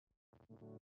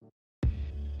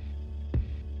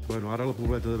Bueno, ara a la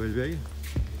pobleta de Bellvei,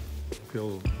 fer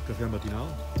el cafè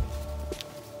matinal.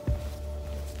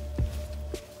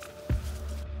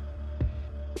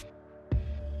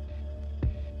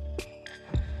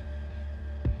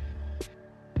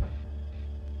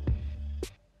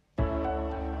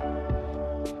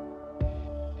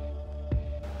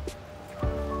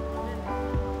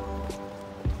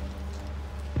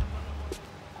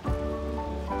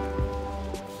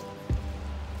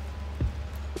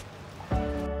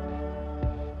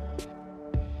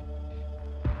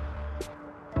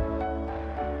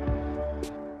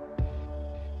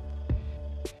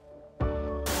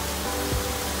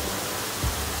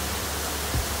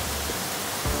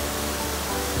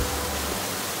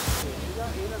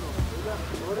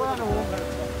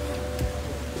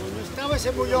 No estava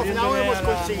ese bulló, al final ho hemos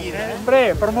conseguido.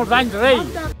 Hombre, per molts anys, rei!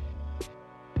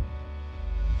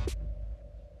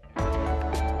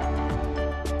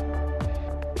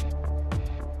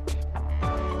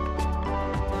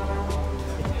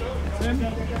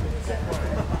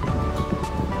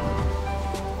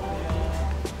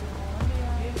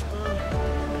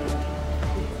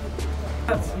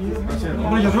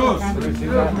 Home, Jesús!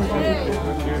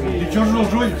 Ditxosos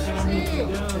els ulls!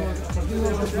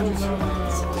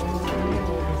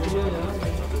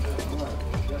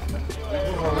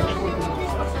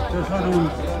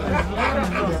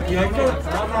 I oi que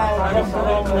ara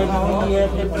farà una dia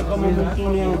sempre com un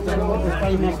túnel que està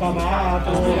inacabat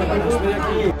o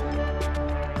aquí?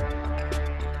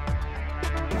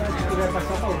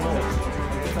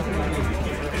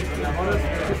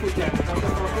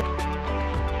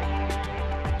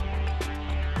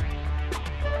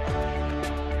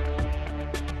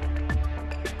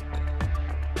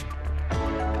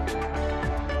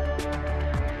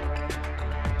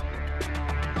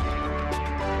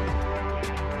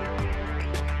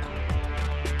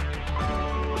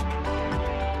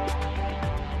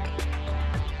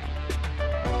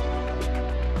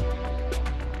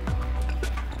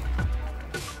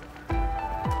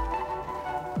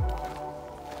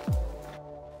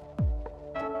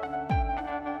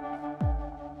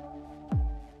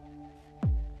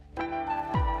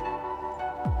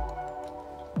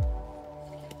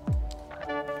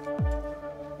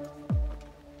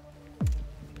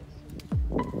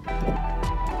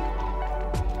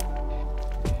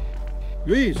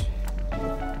 Lluís!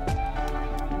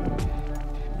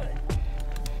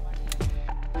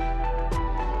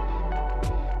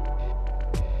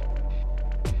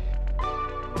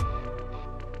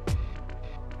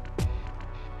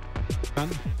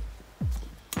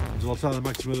 És l'alçada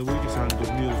màxima d'avui, que seran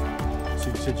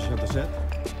 2.567.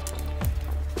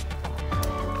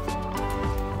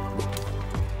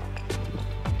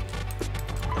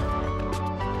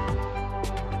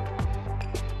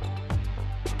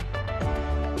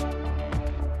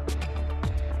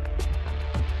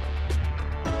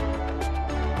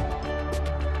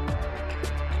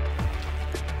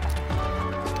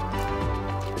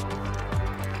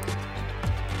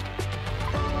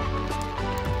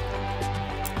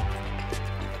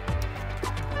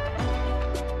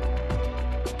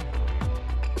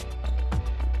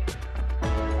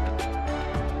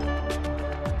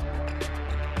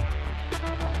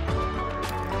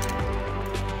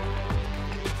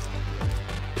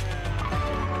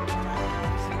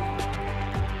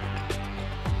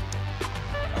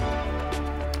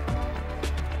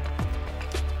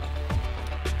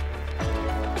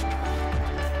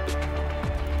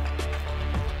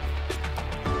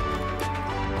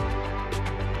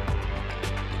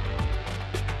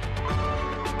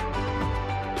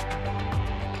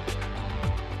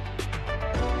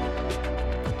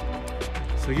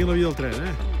 Seguint la via del tren,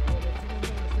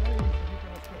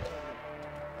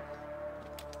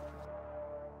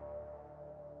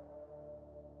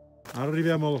 Ara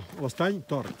arribem a l'estany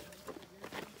Tort.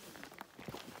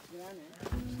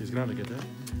 Sí, és gran aquest,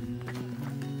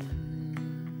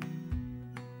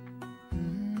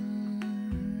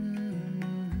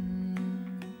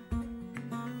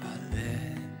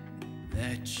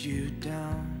 You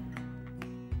down,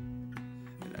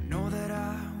 and I know that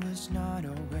I was not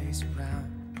always around.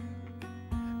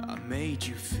 I made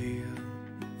you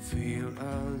feel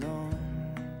alone.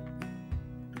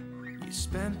 You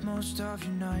spent most of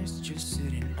your nights just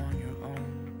sitting on your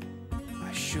own.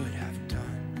 I should have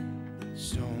done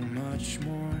so much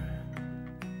more,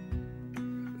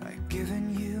 like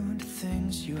giving you the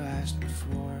things you asked me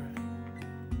for.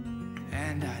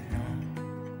 And I know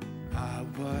I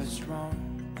was wrong.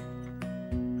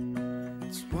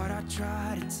 It's what I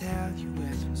try to tell you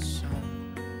with a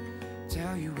song.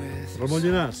 Tell you with a Ramon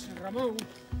Llinàs. Ramon.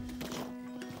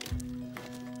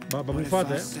 Va What if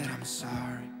bufat, I said I'm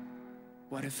sorry?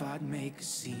 What if I'd make a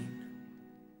scene?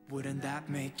 Wouldn't that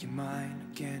make you mine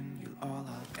again? You're all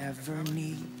I'll ever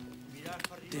need.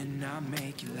 Didn't I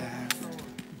make you laugh?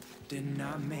 Didn't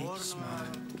I make you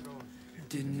smile?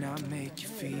 Didn't I make you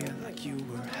feel like you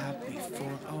were happy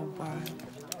for a while?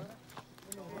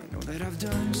 I know that I've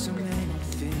done so many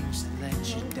things that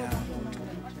let you down,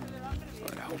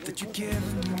 but I hope that you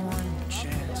give me one more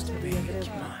chance to make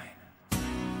you mine.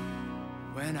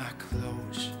 When I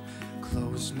close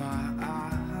my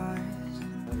eyes,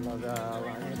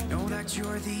 know that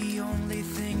you're the only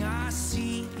thing I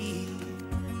see,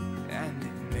 and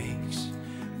it makes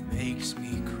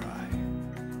me cry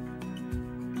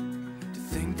to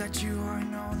think that you are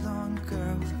no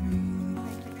longer with me.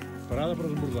 Parada per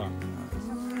esmorzar.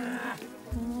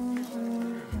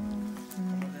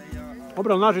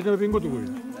 Obre, el Nasi també ha vingut avui.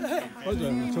 Oja,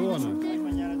 segona.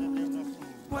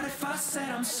 What if I said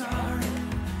I'm sorry?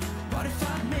 What if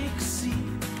I make a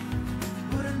scene?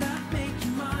 Wouldn't that make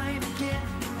you mine again?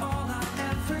 All I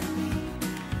ever need.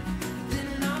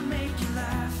 Didn't I make you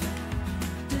laugh?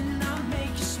 Didn't I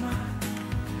make you smile?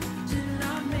 Didn't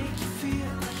I make you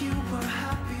feel like you were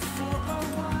happy for a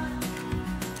while?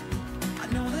 I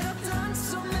know that I've done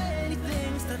so many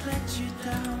things that let you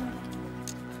down,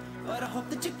 but I hope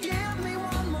that you give me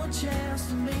one more chance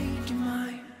to make you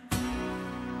mine.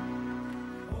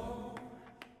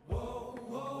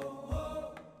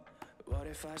 What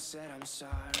if I said I'm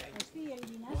sorry?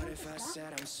 What if I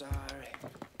said I'm sorry?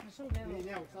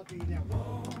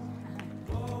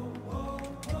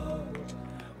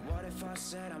 What if I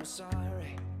said I'm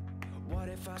sorry? What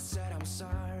if I said I'm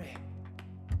sorry?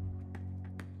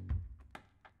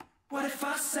 What if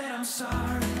I said I'm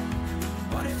sorry?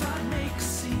 What if I make a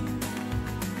scene?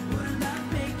 Wouldn't that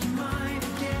make you mine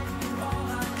again? You're all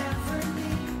I ever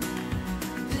need.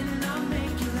 Didn't I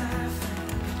make you laugh?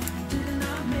 Didn't I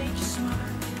make you smile?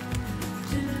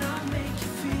 Didn't I make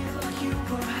you feel like you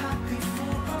were happy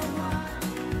for a while?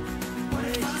 What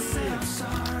if I said I'm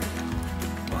sorry?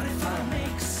 What if I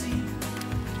make a scene?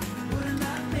 Wouldn't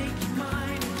that make you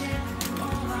mine again? You're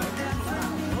all I ever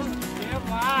need.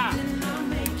 Didn't I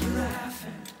make you laugh?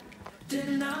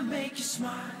 Didn't I make you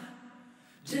smile?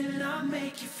 Didn't I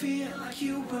make you feel like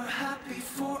you were happy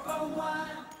for a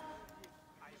while?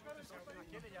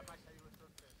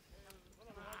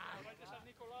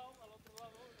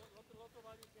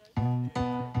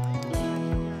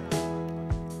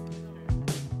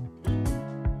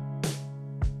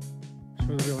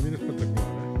 Això és realment espectacular,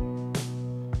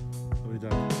 la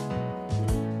veritat.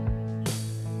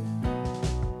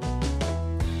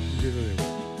 Dia de Déu.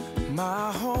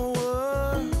 My whole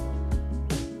world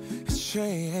has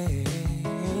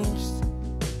changed,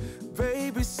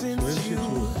 baby, since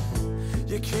you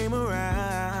came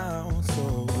around.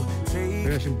 So take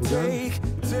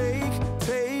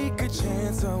a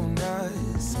chance on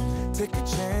us. Take a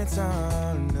chance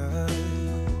on us.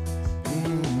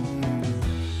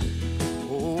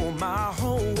 Oh, my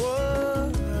whole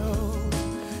world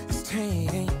is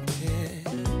tainted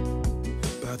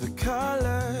by the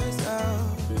colors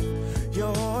of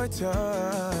your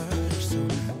touch. So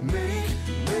make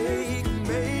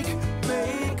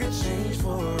a change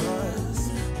for us.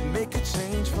 Make a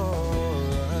change for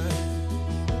us.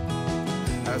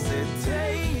 I said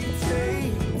take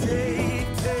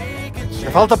a chance. Que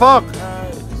falta poc!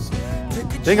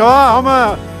 Vinga, va,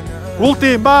 home!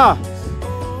 Últim, va!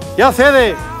 Ja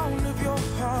cede!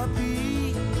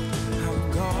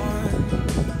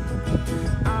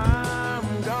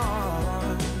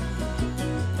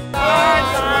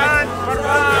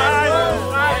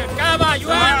 Cava,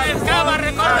 Joan, cava,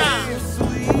 recorda!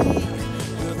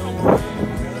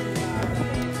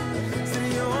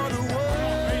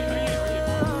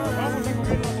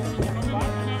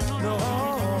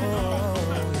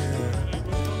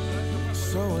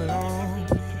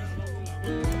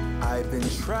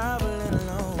 Traveling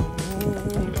alone,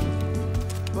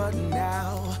 but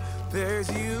now there's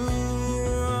you.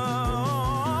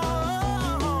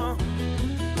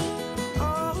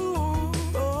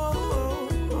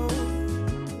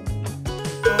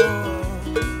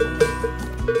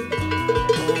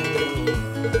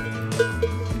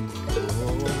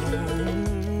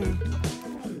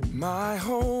 My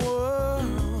whole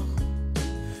world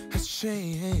has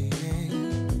changed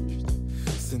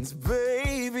since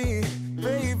baby,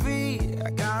 I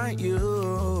got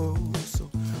you. So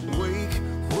wake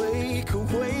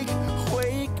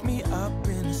me up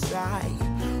inside.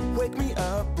 Wake me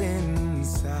up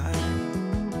inside.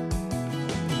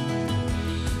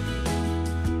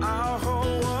 Our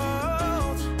whole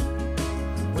world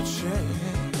will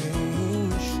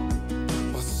change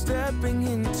while stepping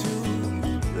into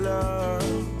love.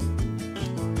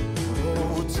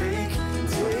 Take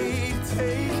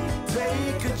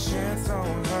a chance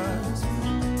on us.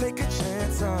 Take a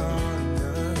chance on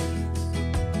us.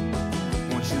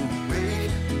 Won't you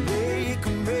make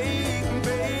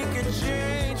a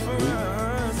change for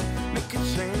us? Make a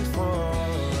change for us.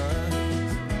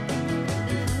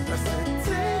 I said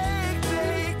take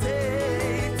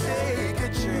a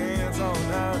chance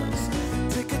on us.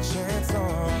 Take a chance on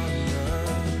us.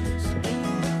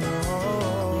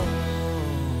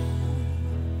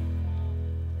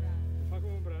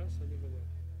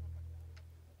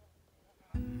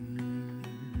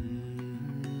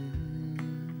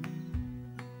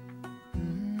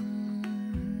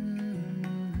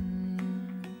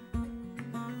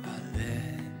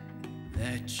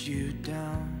 You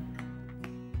down,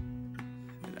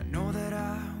 and I know that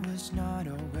I was not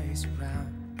always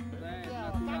around.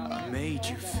 I made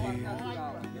you feel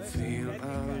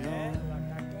alone.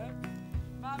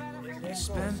 You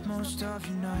spent most of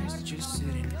your nights just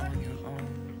sitting on your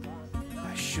own.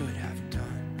 I should have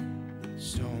done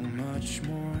so much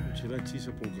more,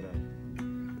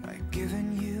 like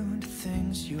giving you the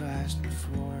things you asked me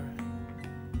for.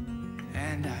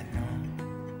 And I know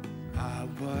I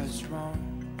was wrong.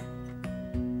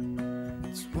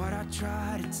 It's what I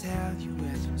try to tell you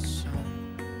with my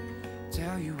song.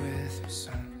 Tell you with my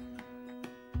song.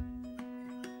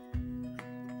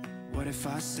 What if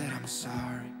I said I'm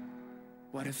sorry?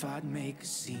 What if I'd make a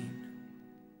scene?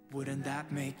 Wouldn't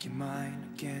that make you mine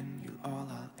again? You're all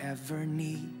I'll ever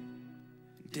need.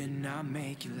 Didn't I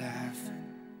make you laugh?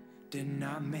 Didn't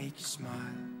I make you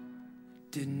smile?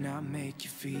 Didn't I make you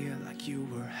feel like you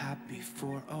were happy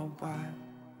for a while?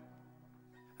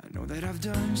 I know that I've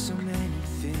done so many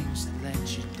things to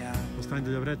let you down,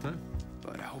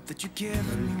 but I hope that you give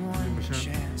me one more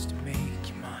chance to make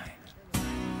you mine.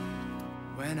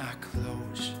 When I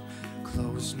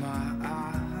close my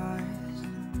eyes,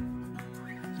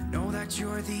 you know that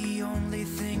you're the only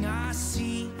thing I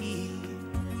see,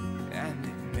 and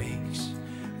it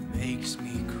makes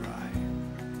me cry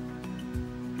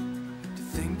to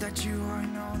think that you are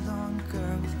no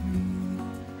longer with me.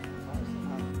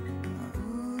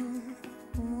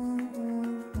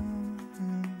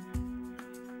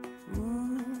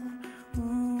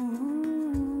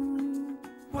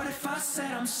 What if I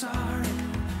said I'm sorry?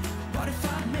 What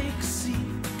if I make a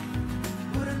scene?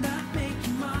 Wouldn't that make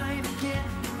you mine again?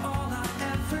 All I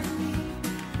ever need.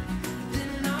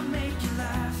 Didn't I make you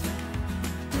laugh?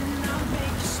 Didn't I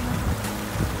make you smile?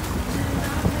 Didn't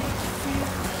I make you feel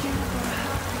like you were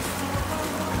happy for a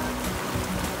while?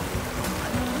 I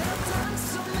know that I've done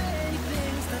so many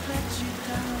things that let you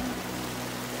down,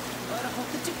 but I hope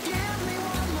that you give me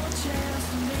one more chance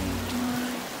to make you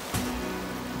mine.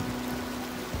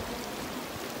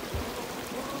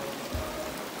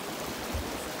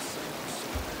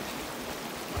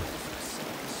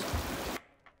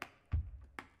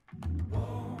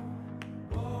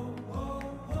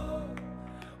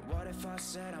 What if I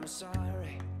said I'm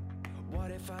sorry?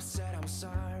 What if I said I'm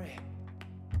sorry?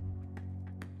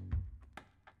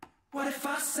 What if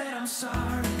I said I'm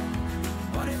sorry?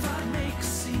 What if I make a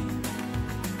scene?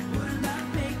 Wouldn't that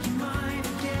make you mine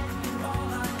again? You're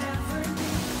all I ever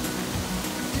need.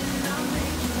 Didn't I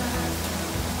make you laugh?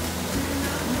 Didn't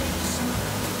I make you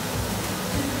smile?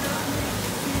 Didn't I make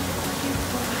you feel like you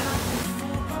were happy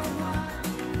for a while?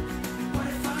 What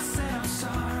if I said I'm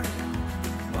sorry?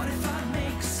 What if I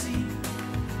make a scene?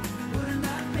 Wouldn't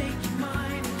that make you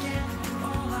mine again? You're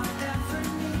all I ever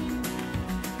need.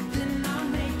 Didn't I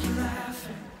make you laugh?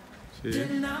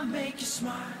 Didn't I make you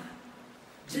smile?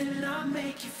 Didn't I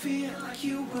make you feel like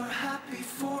you were happy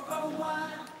for a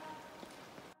while?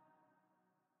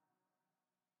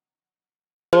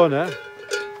 Gewoon hè?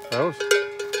 Trouwens.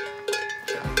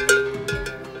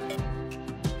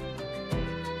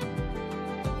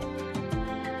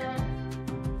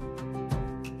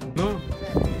 No?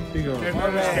 Bingo.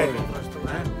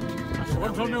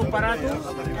 Segons el meu parato,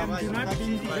 hem donat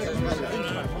 27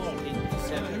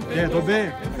 Ja, tot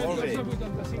bé?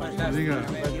 Vinga,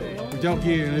 pugeu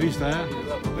aquí a la vista, eh?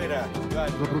 La propera, La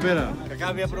propera. que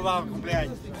acabi a provar el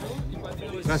compleany.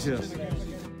 Gràcies.